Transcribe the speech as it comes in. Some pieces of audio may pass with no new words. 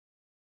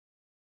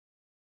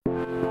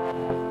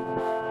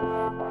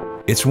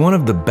It's one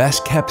of the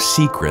best-kept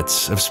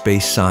secrets of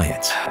space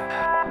science.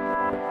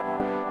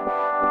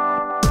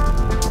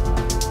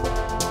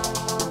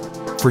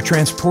 For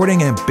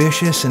transporting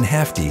ambitious and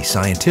hefty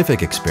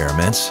scientific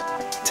experiments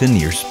to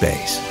near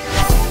space.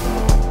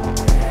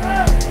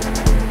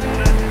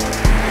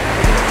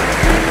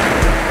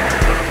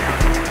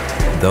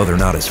 Though they're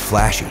not as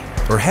flashy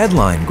or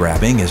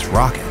headline-grabbing as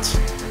rockets.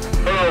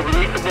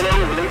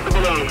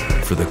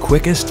 For the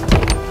quickest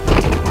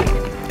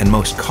and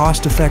most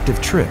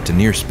cost-effective trip to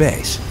near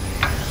space,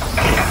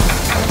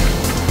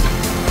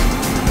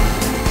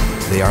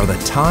 they are the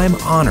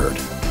time-honored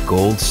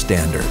gold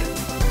standard.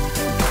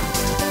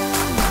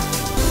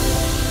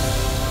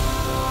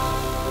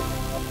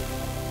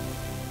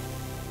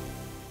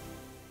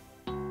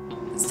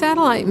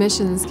 Satellite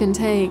missions can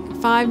take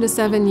 5 to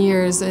 7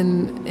 years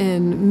and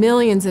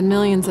millions and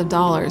millions of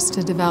dollars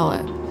to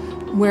develop,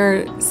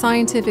 where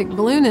scientific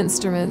balloon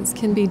instruments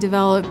can be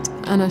developed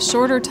on a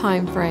shorter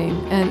time frame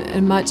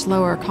and much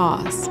lower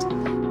cost.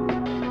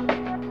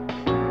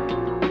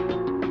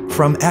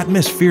 From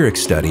atmospheric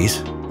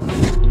studies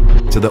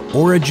to the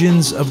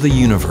origins of the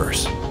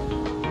universe,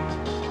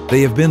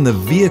 they have been the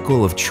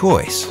vehicle of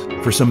choice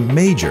for some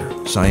major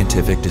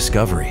scientific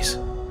discoveries.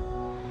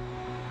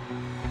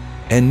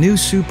 And new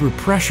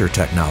super-pressure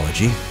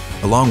technology,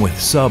 along with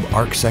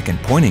sub-arc-second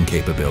pointing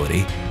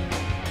capability,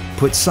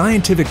 put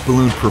scientific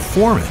balloon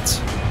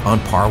performance on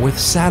par with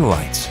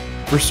satellites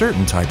for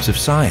certain types of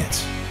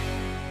science.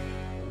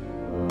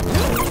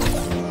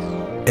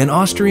 An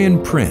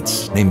Austrian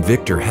prince named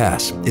Victor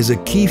Hess is a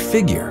key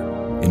figure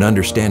in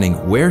understanding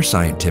where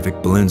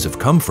scientific balloons have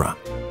come from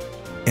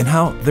and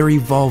how they're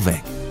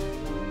evolving.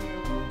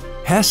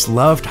 Hess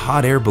loved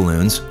hot air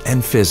balloons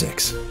and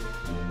physics.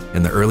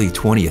 In the early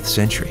 20th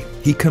century,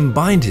 he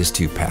combined his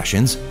two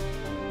passions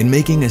in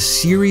making a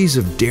series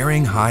of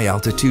daring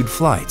high-altitude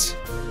flights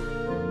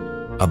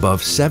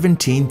above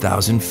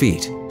 17,000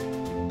 feet.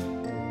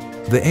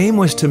 The aim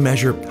was to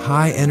measure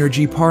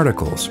high-energy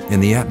particles in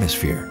the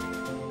atmosphere.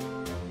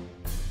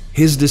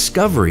 His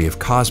discovery of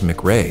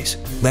cosmic rays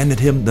landed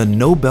him the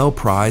Nobel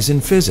Prize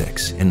in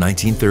Physics in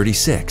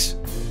 1936.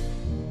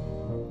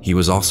 He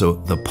was also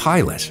the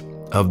pilot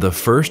of the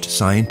first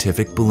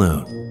scientific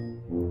balloon.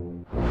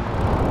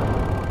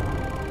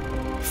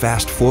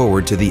 Fast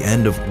forward to the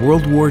end of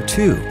World War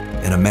II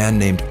and a man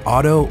named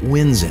Otto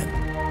Winzen.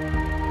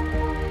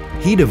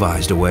 He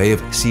devised a way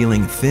of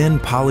sealing thin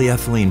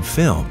polyethylene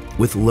film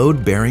with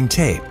load-bearing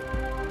tape.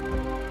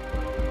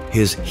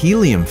 His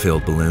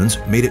helium-filled balloons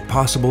made it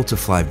possible to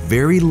fly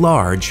very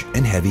large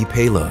and heavy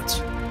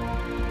payloads.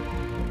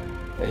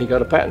 He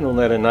got a patent on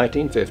that in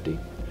 1950,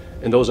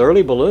 and those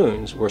early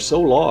balloons were so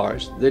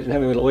large they didn't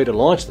have any way to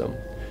launch them,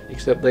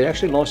 except they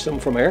actually launched them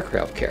from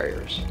aircraft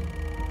carriers.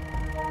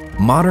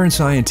 Modern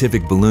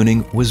scientific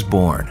ballooning was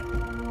born.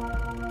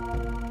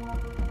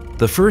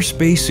 The first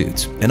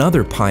spacesuits and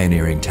other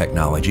pioneering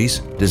technologies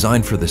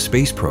designed for the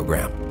space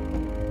program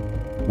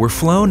were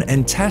flown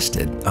and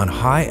tested on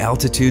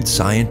high-altitude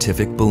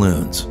scientific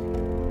balloons.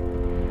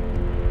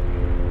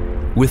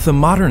 With the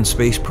modern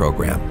space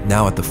program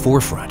now at the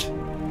forefront,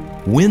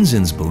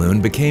 Winzen's balloon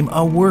became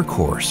a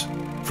workhorse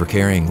for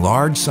carrying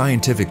large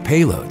scientific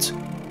payloads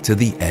to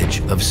the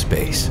edge of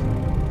space.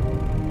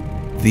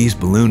 These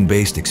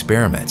balloon-based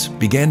experiments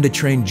began to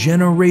train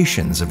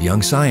generations of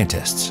young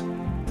scientists.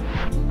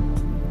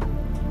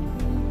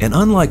 And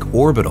unlike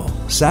orbital,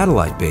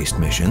 satellite-based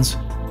missions,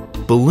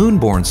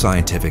 balloon-borne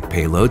scientific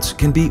payloads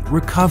can be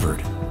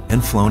recovered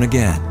and flown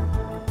again.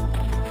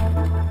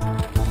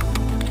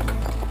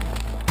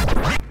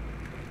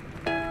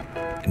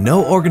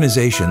 No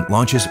organization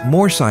launches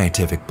more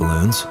scientific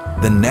balloons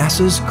than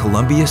NASA's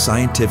Columbia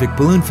Scientific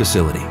Balloon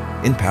Facility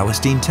in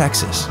Palestine,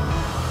 Texas.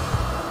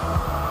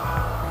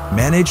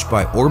 Managed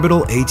by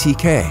Orbital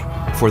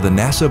ATK for the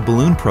NASA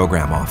Balloon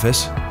Program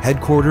Office,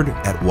 headquartered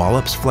at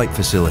Wallops Flight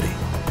Facility.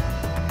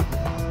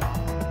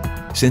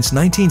 Since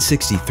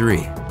 1963,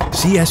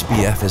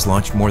 CSBF has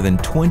launched more than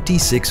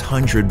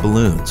 2,600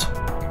 balloons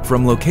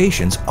from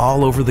locations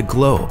all over the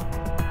globe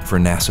for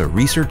NASA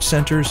research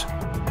centers,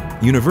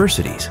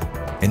 universities,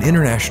 and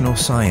international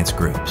science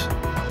groups.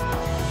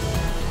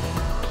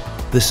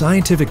 The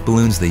scientific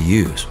balloons they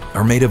use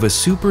are made of a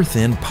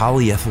super-thin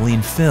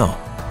polyethylene film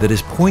that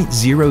is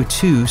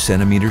 0.02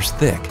 centimeters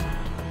thick.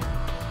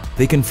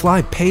 They can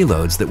fly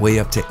payloads that weigh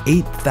up to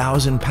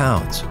 8,000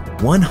 pounds,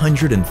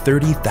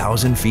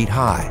 130,000 feet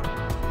high,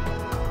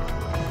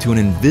 to an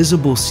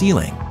invisible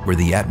ceiling where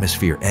the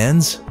atmosphere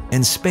ends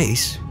and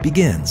space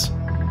begins.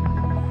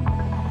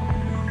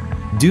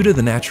 Due to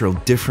the natural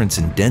difference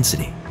in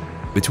density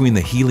between the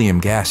helium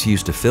gas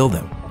used to fill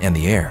them and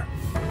the air,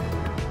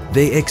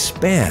 they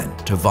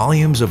expand to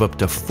volumes of up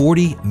to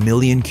 40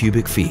 million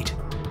cubic feet.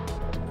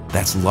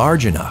 That's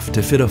large enough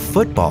to fit a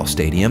football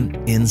stadium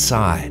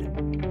inside.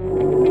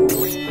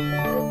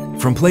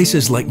 From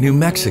places like New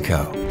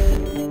Mexico,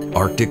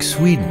 Arctic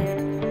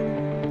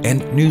Sweden,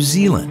 and New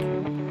Zealand,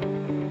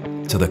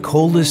 to the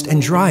coldest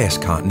and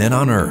driest continent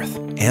on Earth,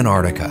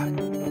 Antarctica.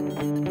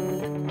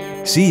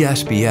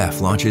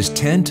 CSBF launches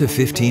 10 to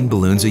 15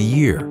 balloons a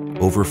year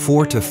over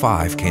 4 to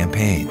 5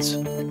 campaigns.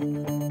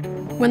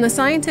 When the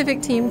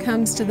scientific team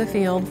comes to the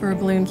field for a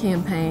balloon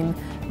campaign,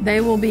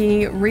 they will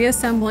be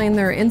reassembling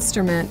their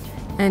instrument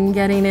and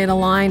getting it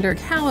aligned or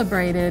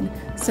calibrated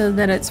so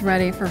that it's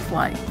ready for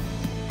flight.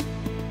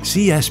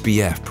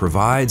 CSBF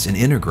provides and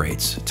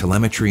integrates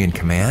telemetry and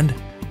command,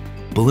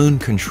 balloon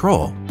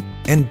control,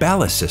 and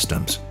ballast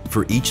systems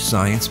for each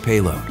science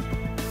payload.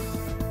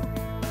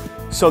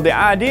 So the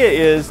idea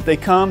is they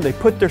come, they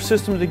put their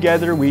system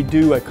together, we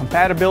do a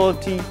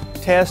compatibility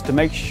test to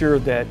make sure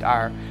that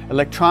our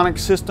electronic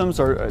systems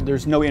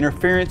there's no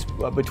interference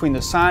between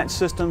the science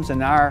systems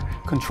and our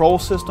control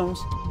systems.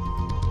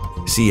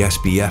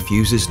 CSBF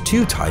uses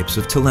 2 types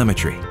of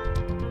telemetry.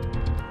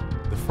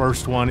 The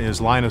first one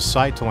is line of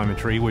sight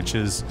telemetry, which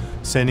is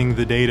sending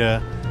the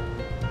data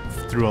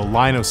through a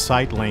line of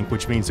sight link,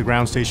 which means the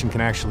ground station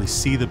can actually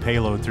see the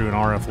payload through an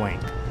RF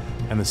link.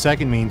 And the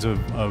second means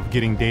of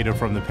getting data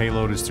from the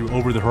payload is through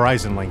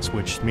over-the-horizon links,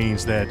 which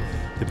means that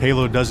the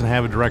payload doesn't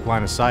have a direct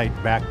line of sight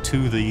back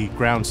to the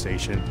ground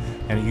station,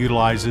 and it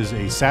utilizes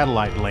a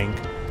satellite link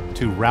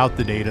to route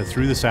the data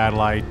through the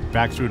satellite,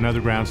 back through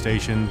another ground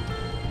station,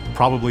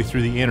 probably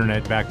through the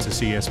internet back to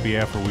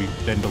CSBF, where we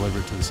then deliver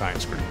it to the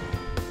science group.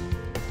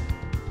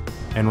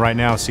 And right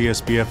now,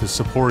 CSBF is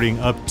supporting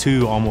up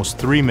to almost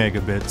 3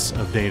 megabits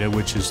of data,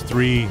 which is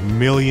 3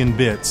 million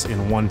bits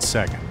in 1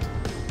 second.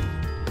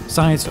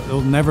 Science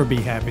will never be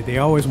happy. They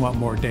always want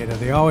more data.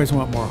 They always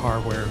want more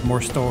hardware, more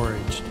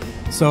storage.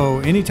 So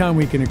anytime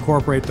we can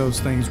incorporate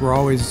those things, we're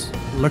always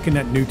looking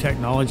at new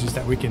technologies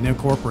that we can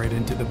incorporate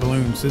into the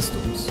balloon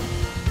systems.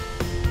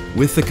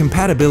 With the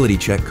compatibility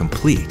check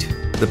complete,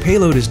 the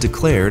payload is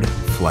declared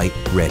flight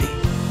ready.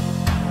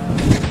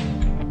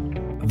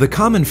 The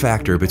common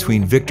factor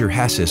between Victor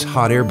Hess's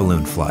hot air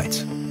balloon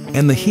flights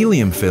and the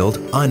helium-filled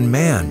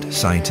unmanned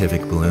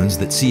scientific balloons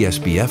that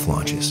CSBF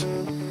launches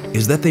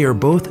is that they are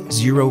both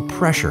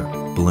zero-pressure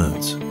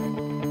balloons.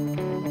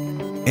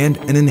 And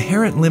an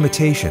inherent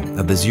limitation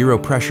of the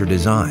zero-pressure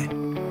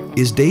design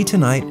is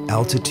day-to-night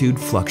altitude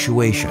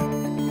fluctuation.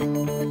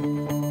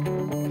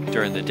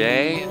 During the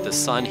day, the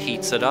sun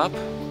heats it up,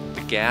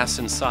 the gas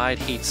inside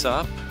heats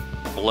up,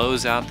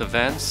 blows out the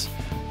vents.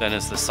 Then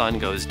as the sun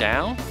goes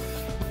down,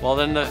 well,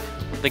 then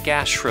the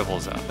gas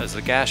shrivels up. As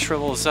the gas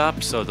shrivels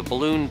up, so the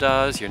balloon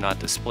does, you're not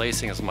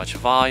displacing as much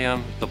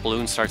volume, the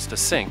balloon starts to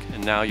sink,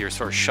 and now you're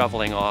sort of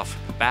shoveling off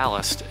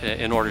ballast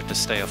in order to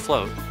stay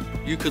afloat.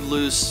 You could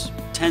lose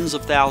tens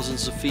of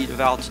thousands of feet of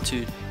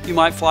altitude. You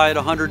might fly at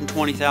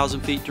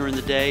 120,000 feet during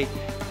the day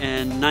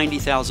and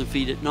 90,000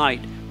 feet at night,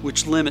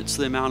 which limits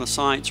the amount of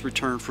science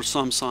returned for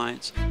some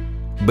science.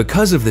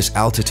 Because of this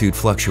altitude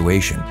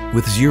fluctuation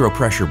with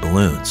zero-pressure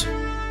balloons,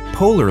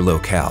 polar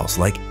locales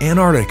like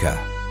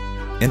Antarctica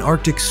and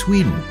Arctic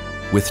Sweden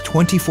with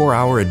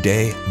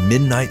 24-hour-a-day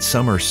midnight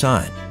summer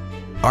sun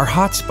are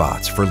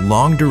hotspots for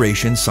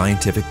long-duration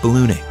scientific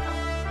ballooning.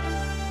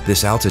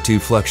 This altitude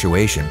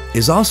fluctuation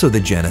is also the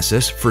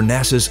genesis for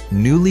NASA's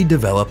newly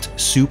developed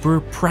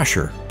super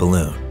pressure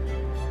balloon.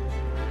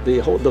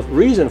 The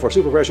reason for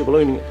super pressure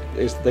ballooning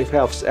is they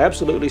have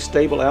absolutely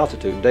stable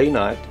altitude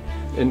day-night,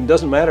 and it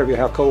doesn't matter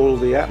how cold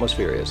the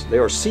atmosphere is. They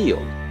are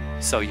sealed.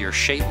 So your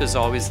shape is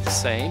always the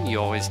same, you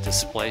always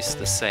displace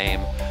the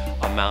same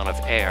amount of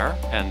air,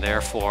 and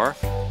therefore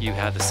you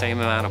have the same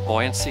amount of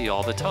buoyancy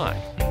all the time.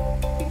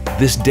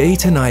 This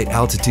day-to-night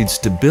altitude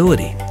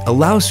stability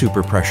allows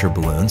superpressure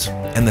balloons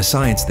and the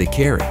science they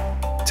carry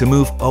to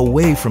move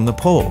away from the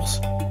poles,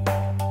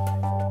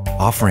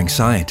 offering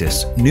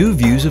scientists new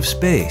views of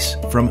space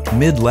from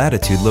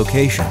mid-latitude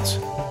locations,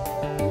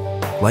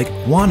 like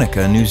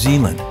Wanaka, New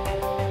Zealand,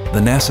 the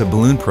NASA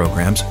balloon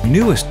program's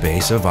newest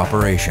base of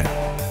operation.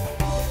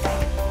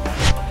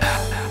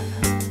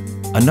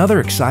 Another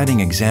exciting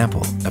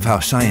example of how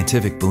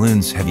scientific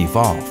balloons have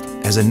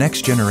evolved as a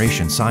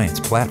next-generation science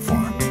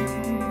platform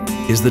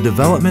is the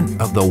development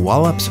of the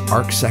Wallops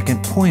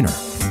Arc-Second Pointer,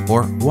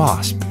 or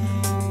WASP.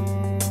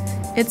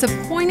 It's a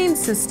pointing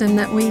system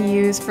that we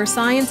use for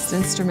science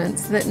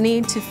instruments that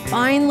need to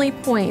finely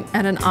point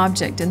at an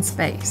object in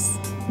space.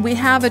 We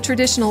have a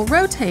traditional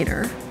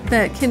rotator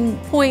that can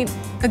point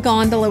a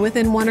gondola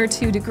within 1 or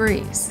 2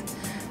 degrees.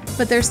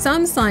 But there's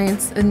some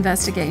science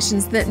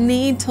investigations that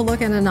need to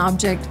look at an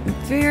object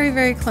very,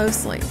 very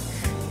closely.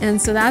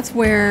 And so that's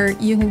where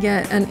you can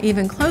get an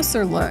even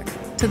closer look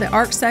to the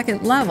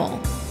arc-second level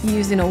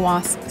using a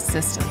WASP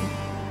system.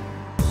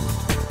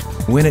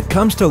 When it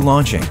comes to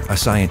launching a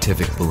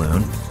scientific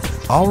balloon,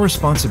 all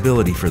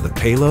responsibility for the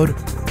payload,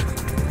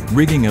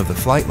 rigging of the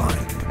flight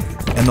line,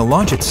 and the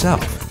launch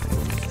itself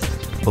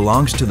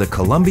belongs to the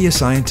Columbia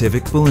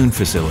Scientific Balloon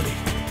Facility.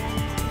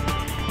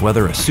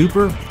 Whether a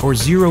super or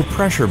zero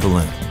pressure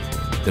balloon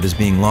that is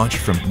being launched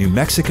from New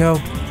Mexico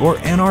or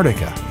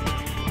Antarctica,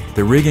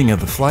 the rigging of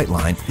the flight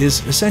line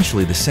is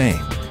essentially the same.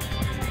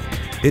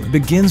 It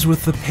begins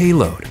with the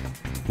payload,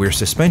 where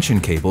suspension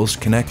cables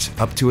connect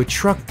up to a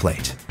truck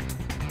plate,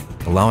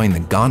 allowing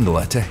the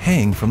gondola to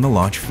hang from the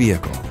launch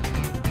vehicle.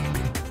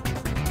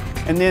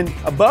 And then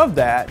above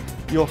that,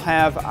 you'll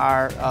have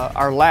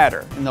our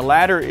ladder. And the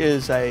ladder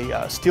is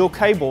steel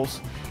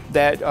cables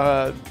that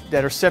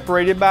are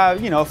separated by,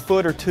 a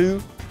foot or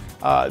two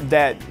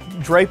that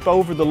drape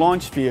over the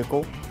launch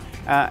vehicle,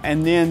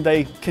 and then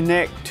they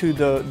connect to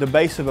the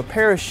base of a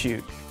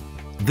parachute.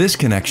 This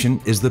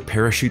connection is the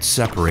parachute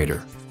separator,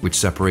 which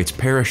separates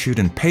parachute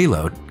and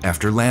payload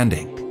after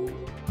landing.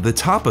 The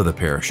top of the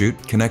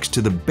parachute connects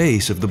to the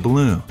base of the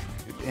balloon.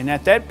 And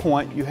at that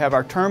point, you have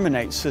our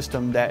terminate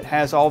system that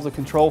has all the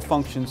control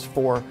functions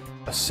for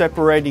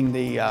separating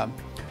the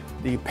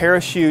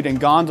parachute and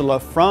gondola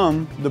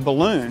from the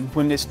balloon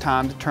when it's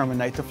time to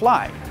terminate the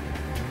flight.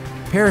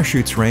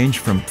 Parachutes range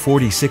from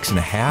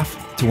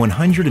 46.5 to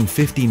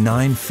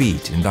 159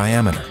 feet in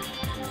diameter,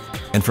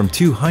 and from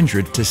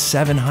 200 to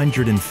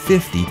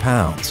 750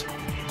 pounds.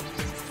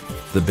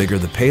 The bigger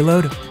the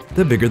payload,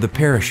 the bigger the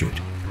parachute.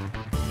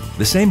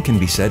 The same can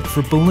be said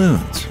for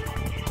balloons.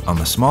 On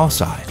the small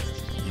side,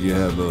 you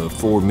have a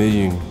 4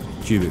 million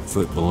cubic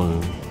foot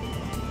balloon,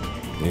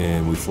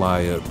 and we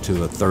fly up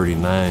to a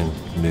 39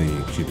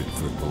 million cubic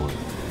foot balloon.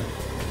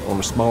 On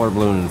a smaller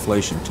balloon,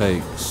 inflation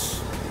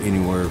takes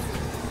anywhere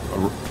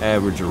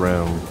average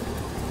around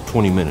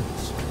 20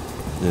 minutes.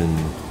 Then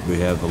we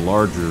have the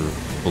larger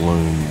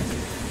balloon,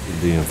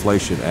 the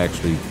inflation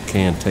actually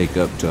can take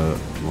up to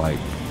like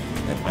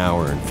an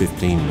hour and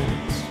 15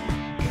 minutes.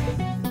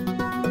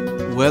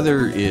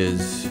 Weather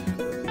is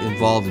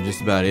involved in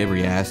just about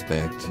every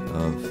aspect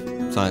of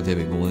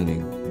scientific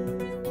ballooning.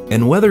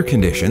 And weather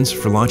conditions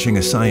for launching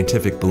a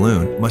scientific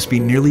balloon must be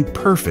nearly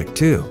perfect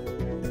too.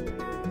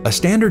 A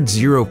standard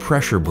zero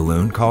pressure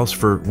balloon calls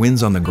for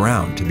winds on the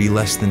ground to be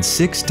less than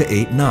 6 to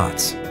 8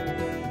 knots.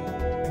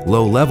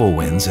 Low level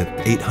winds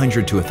at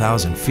 800 to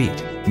 1,000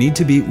 feet need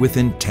to be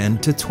within 10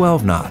 to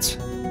 12 knots.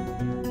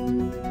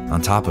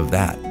 On top of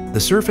that, the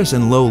surface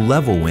and low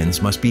level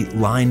winds must be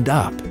lined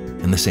up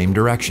in the same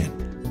direction.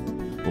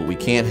 What we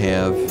can't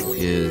have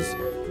is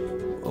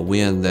a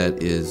wind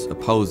that is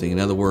opposing. In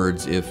other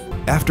words, if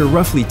after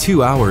roughly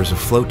 2 hours of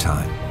float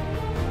time,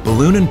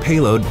 balloon and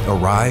payload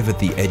arrive at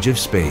the edge of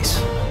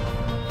space,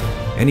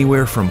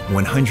 anywhere from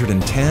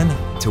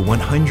 110 to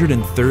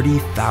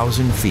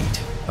 130,000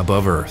 feet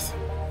above Earth.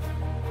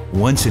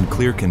 Once in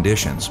clear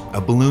conditions,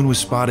 a balloon was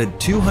spotted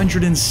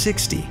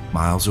 260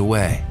 miles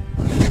away.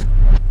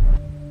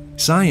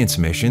 Science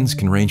missions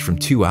can range from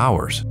 2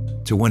 hours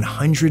to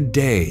 100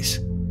 days.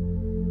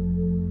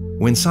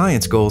 When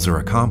science goals are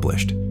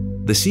accomplished,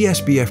 the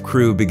CSBF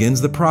crew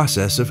begins the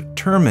process of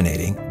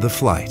terminating the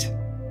flight.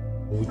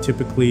 We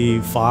typically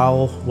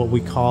file what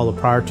we call a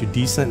prior to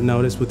descent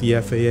notice with the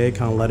FAA,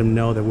 kind of let them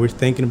know that we're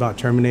thinking about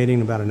terminating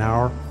in about an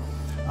hour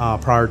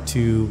prior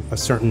to a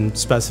certain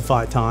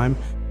specified time.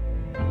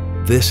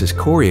 This is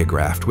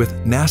choreographed with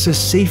NASA's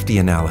safety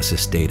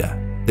analysis data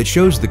that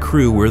shows the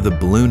crew where the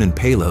balloon and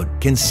payload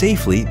can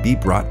safely be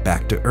brought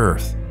back to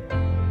Earth.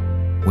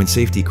 When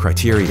safety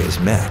criteria is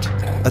met,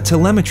 a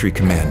telemetry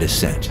command is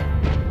sent,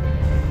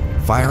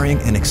 firing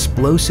an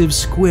explosive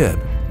squib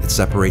that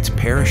separates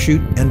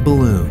parachute and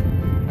balloon.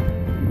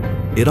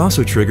 It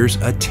also triggers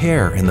a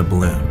tear in the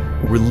balloon,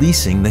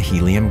 releasing the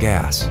helium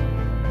gas.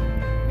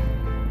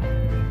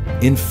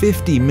 In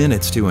 50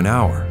 minutes to an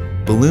hour,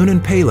 balloon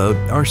and payload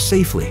are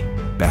safely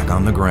back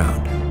on the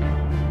ground.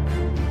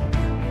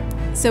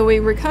 So we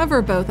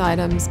recover both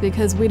items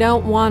because we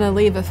don't want to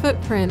leave a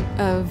footprint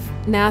of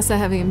NASA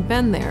having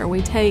been there.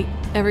 We take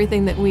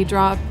everything that we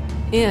drop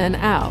in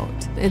out.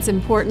 It's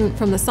important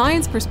from the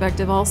science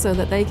perspective also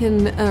that they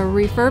can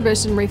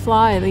refurbish and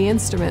refly the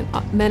instrument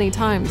many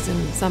times in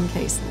some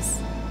cases.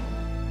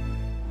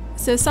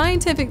 So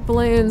scientific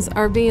balloons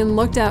are being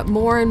looked at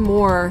more and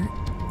more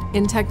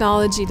in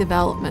technology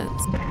development.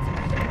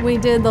 We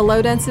did the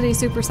low-density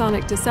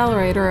supersonic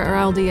decelerator, or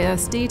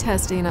LDSD,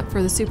 testing up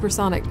for the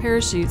supersonic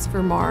parachutes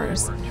for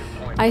Mars.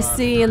 I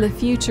see in the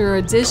future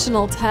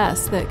additional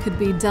tests that could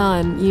be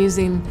done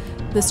using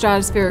the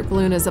stratospheric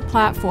balloon as a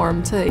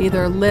platform to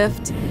either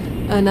lift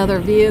another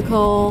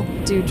vehicle,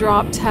 do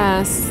drop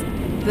tests.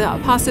 The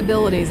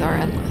possibilities are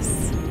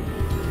endless.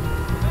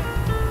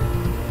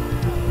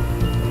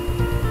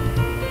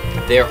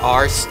 There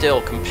are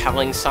still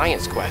compelling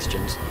science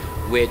questions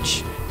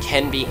which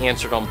can be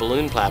answered on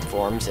balloon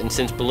platforms, and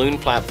since balloon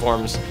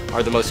platforms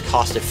are the most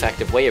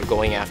cost-effective way of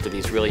going after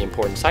these really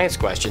important science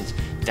questions,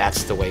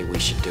 that's the way we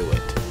should do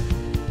it.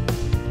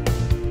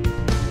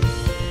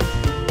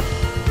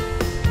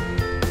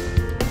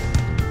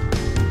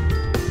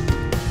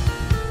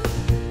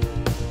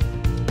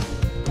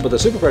 But the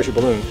superpressure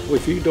balloon,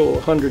 if you do a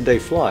 100-day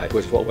flight,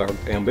 which is what our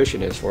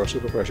ambition is for a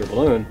superpressure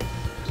balloon,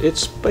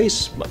 it's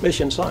space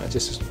mission science.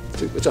 It's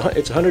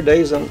 100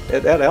 days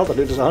at that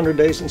altitude. It's 100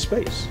 days in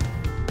space.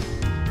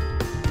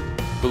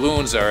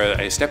 Balloons are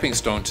a stepping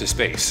stone to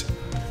space.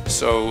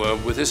 So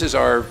this is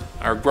our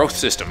growth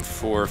system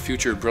for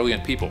future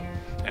brilliant people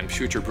and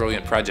future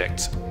brilliant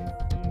projects.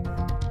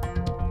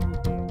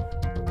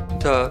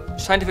 The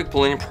scientific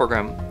ballooning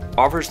program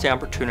offers the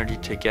opportunity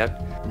to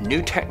get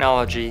new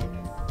technology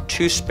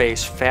to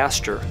space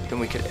faster than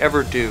we could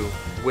ever do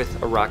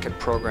with a rocket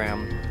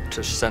program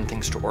to send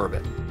things to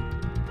orbit.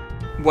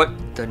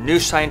 What the new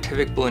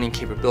scientific ballooning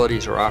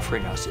capabilities are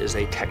offering us is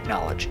a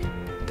technology.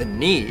 The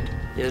need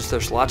is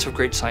there's lots of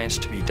great science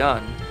to be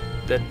done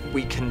that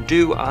we can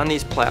do on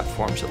these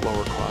platforms at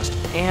lower cost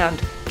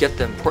and get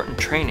the important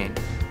training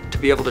to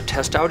be able to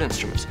test out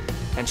instruments.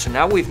 And so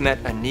now we've met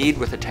a need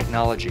with a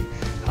technology,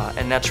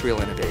 and that's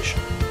real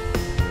innovation.